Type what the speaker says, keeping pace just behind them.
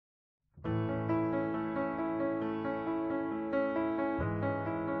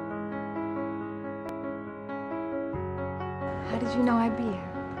did you know I'd be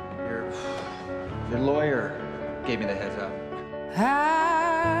here? Your lawyer gave me the heads up.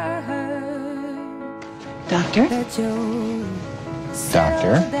 Doctor?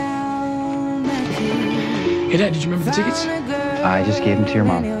 Doctor? Hey, Dad, did you remember the tickets? I just gave them to your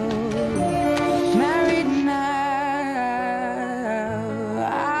mom.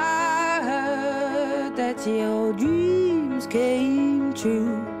 Your dreams came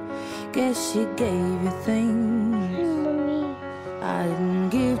true. Guess she gave you things I didn't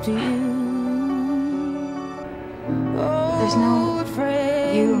give to you. There's no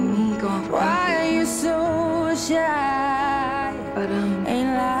you and me going for Why are you so shy? But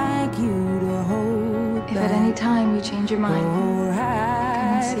ain't like you to hold if at any time you change your mind, or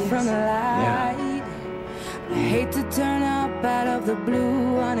hide see from the light. I hate to turn up out of the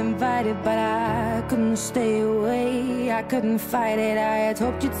blue uninvited, but I couldn't stay away. I couldn't fight it. I had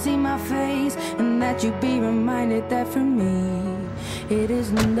hoped you'd see my face and that you'd be reminded that for me it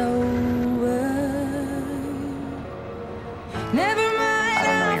isn't over. Never mind,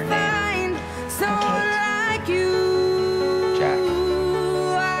 I'll find someone like you. Jack.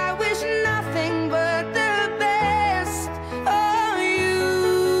 I wish nothing but the best for you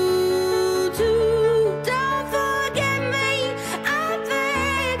too. Don't forget me, I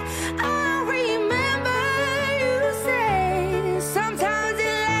beg. I remember you say sometimes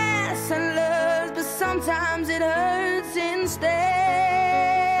it lasts and loves, but sometimes it hurts instead.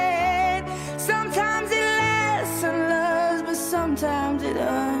 Sometimes it lasts and loves, but sometimes it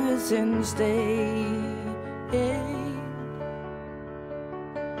hurts instead.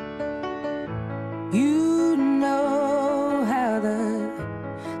 You know how the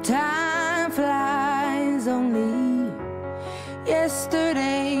time flies. Only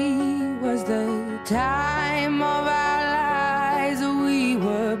yesterday was the time of our lives. We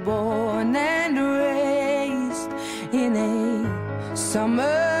were born and raised in a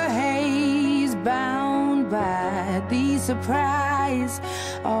summer haze, bound by the surprise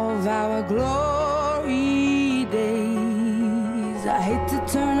of our glory days. I hate to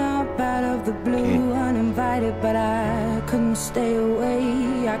turn up out of the blue uninvited, but I couldn't stay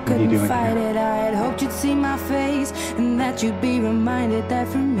away. I couldn't fight it. I had hoped you'd see my face and that you'd be reminded that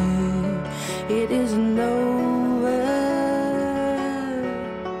for me it isn't over.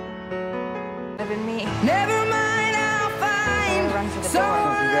 Never me. Never mind, I'll find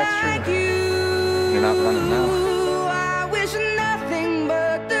someone like you. You're not running now. I wish nothing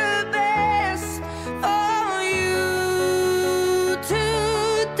but the best for you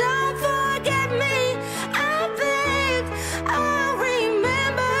too. Don't forget me, I beg. I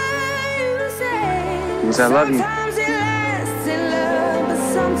remember you say Because I love you. sometimes it lasts in love, but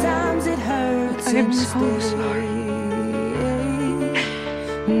sometimes it hurts. I'm so sorry.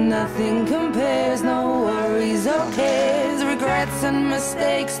 Nothing compares, no worries or cares, regrets and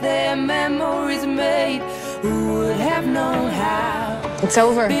mistakes, their memories made. Who would have known how It's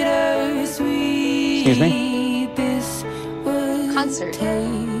over. bittersweet Excuse me? this would Concert.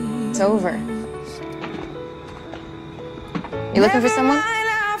 taste. It's over. You looking for someone? Never mind,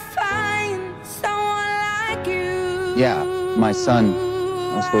 I'll find someone like you. Yeah, my son.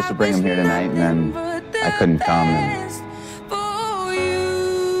 I was supposed to bring him here tonight, and then I couldn't come. And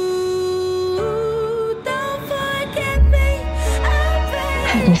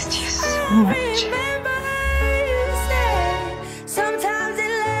I missed you so much. Sometimes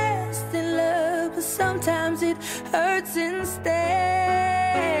it lasts in love, but sometimes it hurts instead.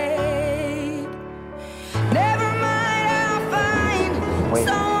 Never mind, I'll find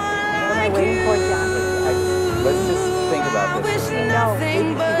someone like you. Let's just think about I this. wish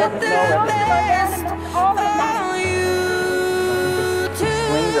nothing but the best for you too.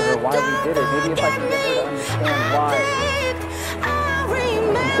 Explain to her why we did it. Maybe if I can get her to understand why.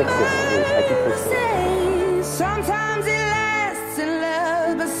 Fix this, please. I can fix it. Sometimes it lasts in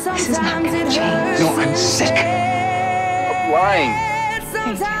love, but This is not sometimes gonna it change. hurts. No, I'm sick. Stop lying.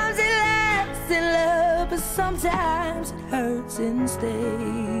 Sometimes it lasts in love, but sometimes it hurts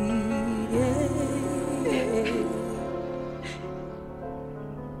instead.